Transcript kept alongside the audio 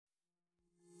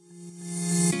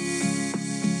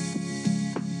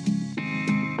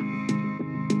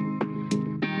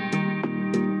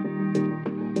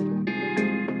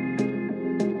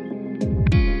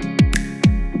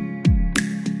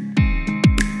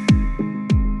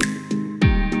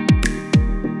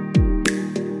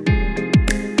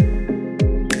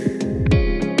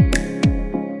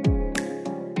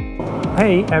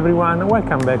Hey everyone,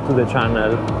 welcome back to the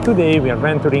channel. Today we are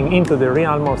venturing into the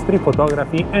realm of street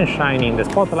photography and shining the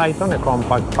spotlight on a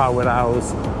compact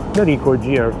powerhouse, the Ricoh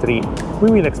GR3. We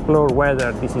will explore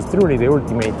whether this is truly the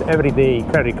ultimate everyday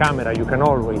carry camera you can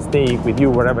always take with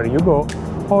you wherever you go,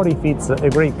 or if it's a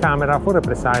great camera for a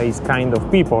precise kind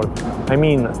of people. I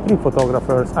mean, street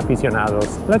photographers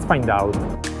aficionados. Let's find out.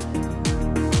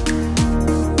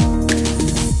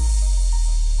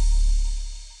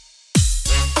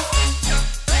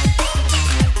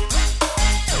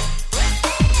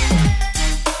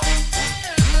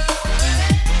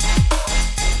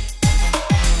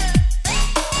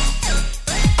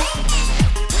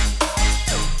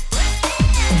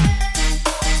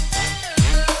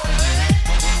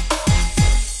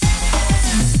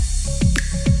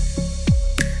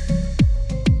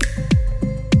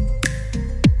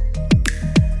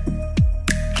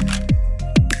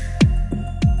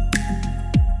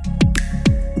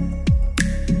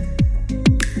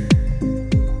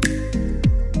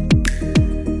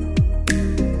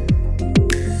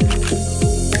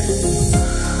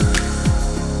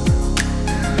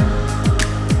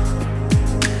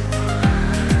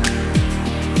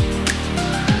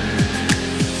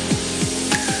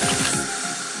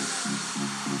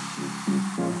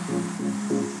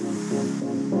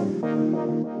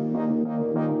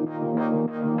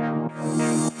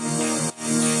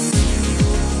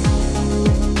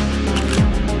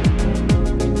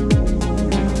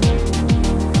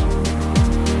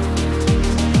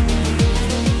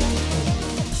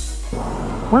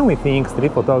 When we think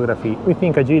street photography, we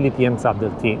think agility and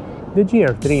subtlety. The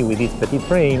GR3 with its petite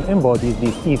frame embodies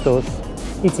this ethos.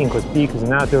 Its inconspicuous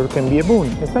nature can be a boon,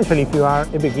 especially if you are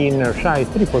a beginner shy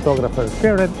street photographer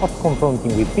scared of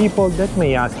confronting with people that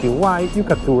may ask you why you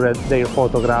captured their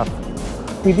photograph.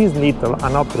 With this little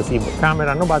unobtrusive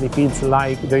camera, nobody feels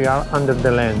like they are under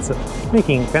the lens,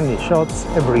 making candid shots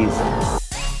a breeze.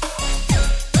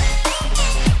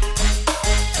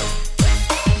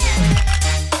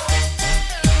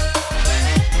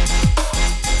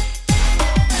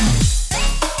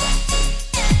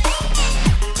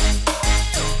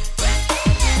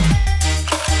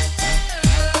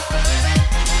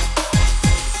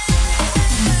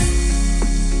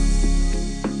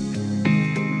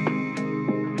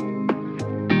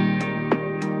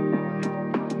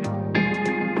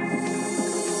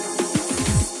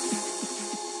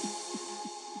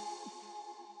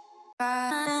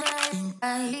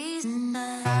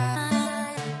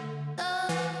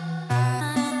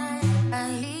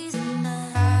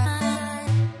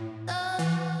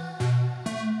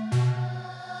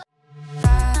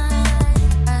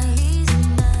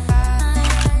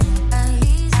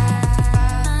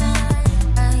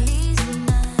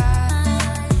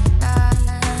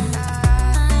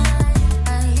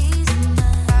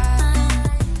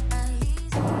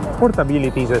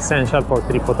 Portability is essential for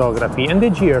street photography, and the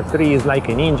GR3 is like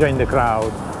a ninja in the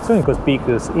crowd, so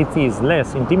inconspicuous it is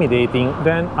less intimidating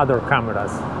than other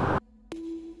cameras.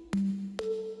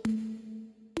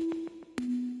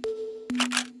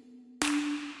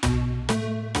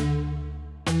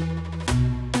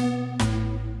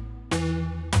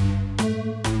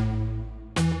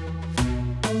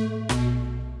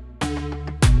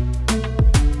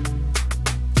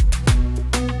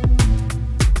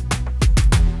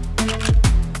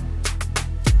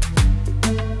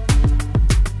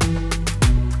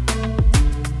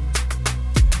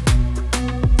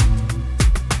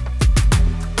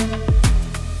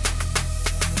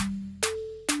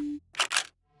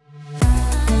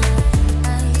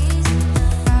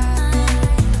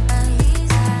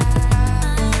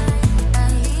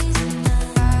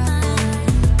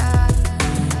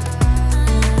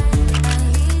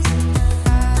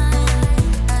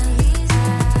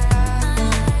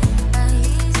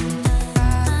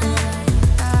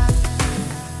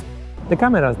 The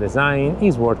camera's design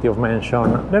is worthy of mention.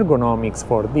 The ergonomics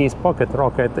for this pocket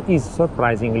rocket is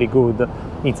surprisingly good.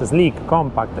 It's sleek,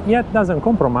 compact, yet doesn't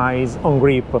compromise on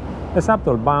grip. A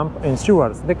subtle bump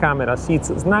ensures the camera sits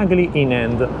snugly in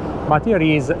hand. But here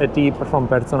is a tip from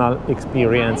personal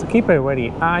experience. Keep a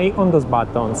wary eye on those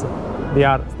buttons. They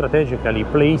are strategically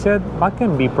placed but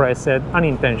can be pressed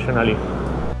unintentionally.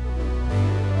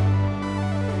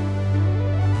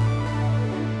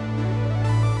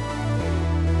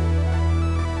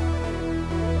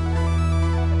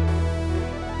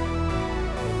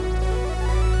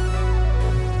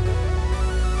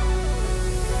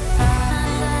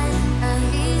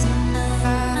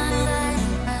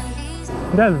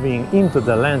 Delving into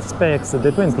the lens specs,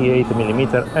 the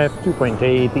 28mm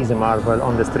f2.8 is a marvel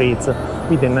on the streets.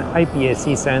 With an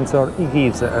IPSC sensor, it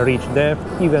gives a rich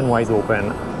depth even wide open.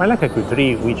 My Leica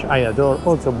Q3, which I adore,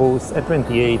 also boasts a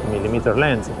 28mm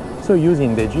lens, so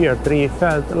using the GR3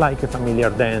 felt like a familiar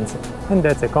dance, and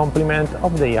that's a compliment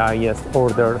of the highest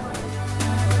order.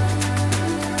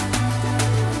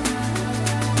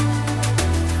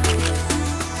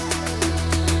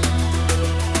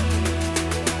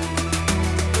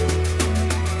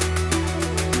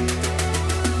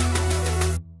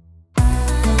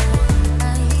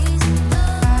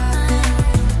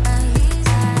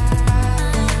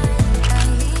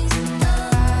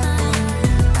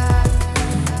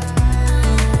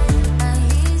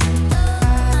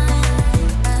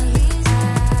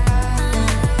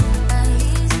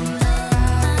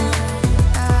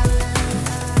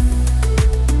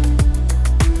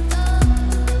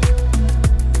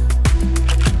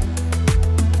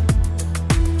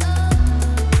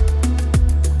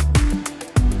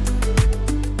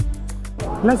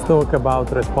 Let's talk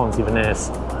about responsiveness.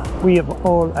 We have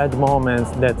all had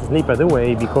moments that slipped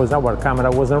away because our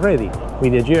camera wasn't ready.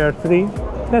 With the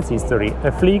GR3, that's history.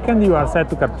 A flick and you are set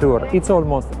to capture. It's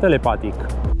almost telepathic.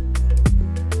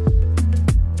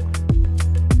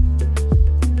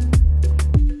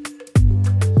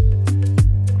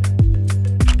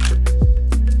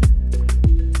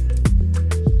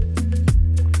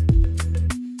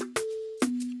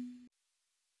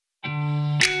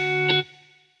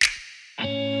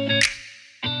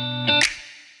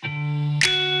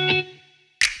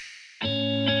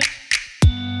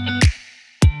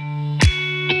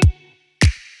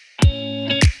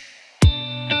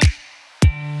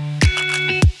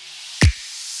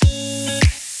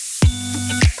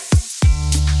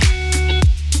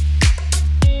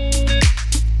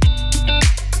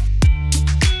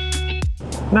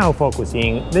 Now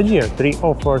focusing, the GR3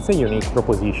 offers a unique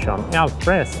proposition, a half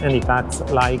press, and it acts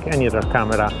like any other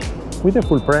camera. With a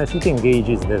full press it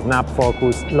engages the snap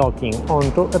focus, locking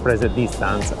onto a preset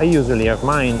distance. I usually have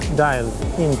mine dialed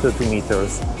into 2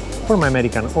 meters. For my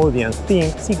American audience,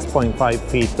 think 6.5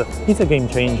 feet. It's a game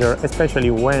changer,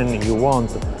 especially when you want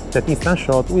the distant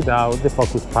shot without the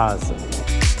focus pass.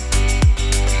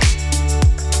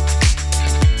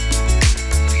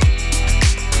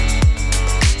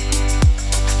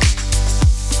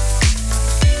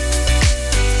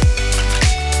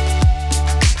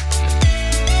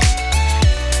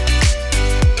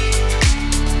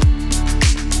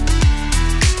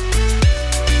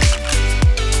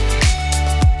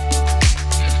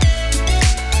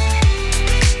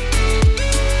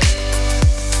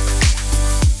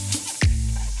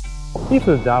 If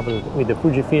you dabbled with the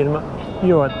Fujifilm,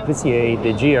 you appreciate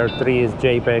the GR3's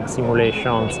JPEG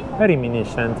simulations,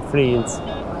 reminiscent fields.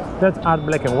 That art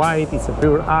black and white is a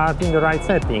pure art in the right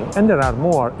setting, and there are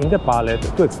more in the palette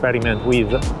to experiment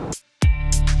with.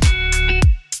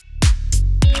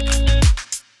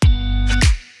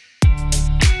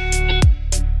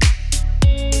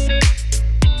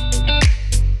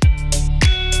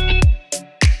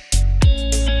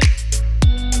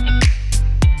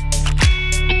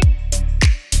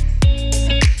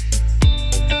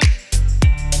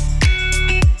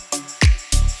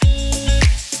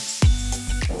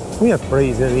 We have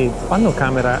praised it, but no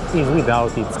camera is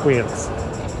without its quirks.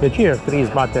 The GR3's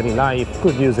battery life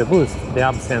could use a boost, the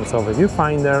absence of a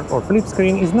viewfinder or flip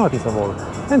screen is noticeable,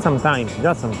 and sometimes,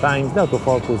 just sometimes, the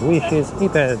autofocus wishes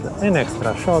it had an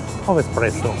extra shot of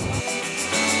espresso.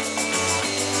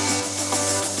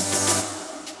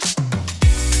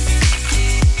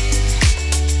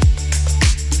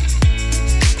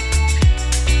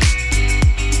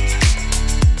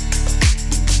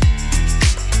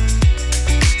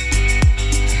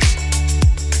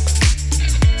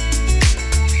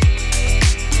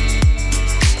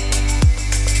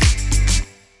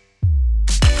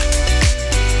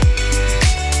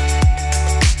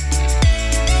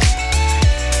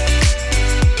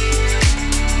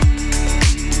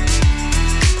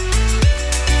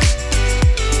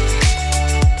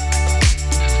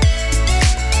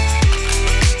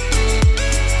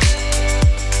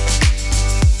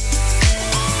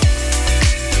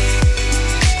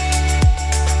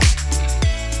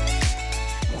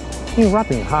 In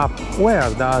wrapping up, where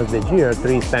does the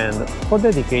GR3 stand? For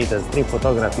dedicated street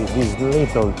photography, this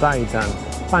little titan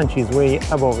punches way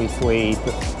above its weight,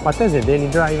 but as a daily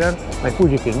driver, my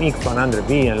Fujifilm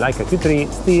X100V and Leica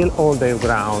Q3 still hold their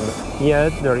ground.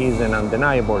 Yet there is an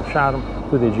undeniable charm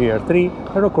to the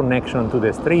GR3, a raw connection to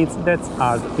the streets that's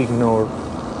hard to ignore.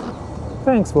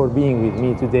 Thanks for being with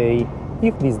me today.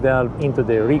 If this delve into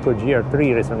the Ricoh GR3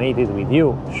 resonated with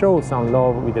you, show some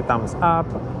love with a thumbs up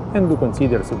and do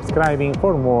consider subscribing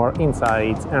for more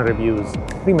insights and reviews.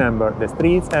 Remember, the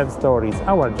streets have stories,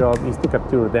 our job is to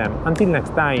capture them. Until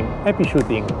next time, happy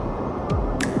shooting!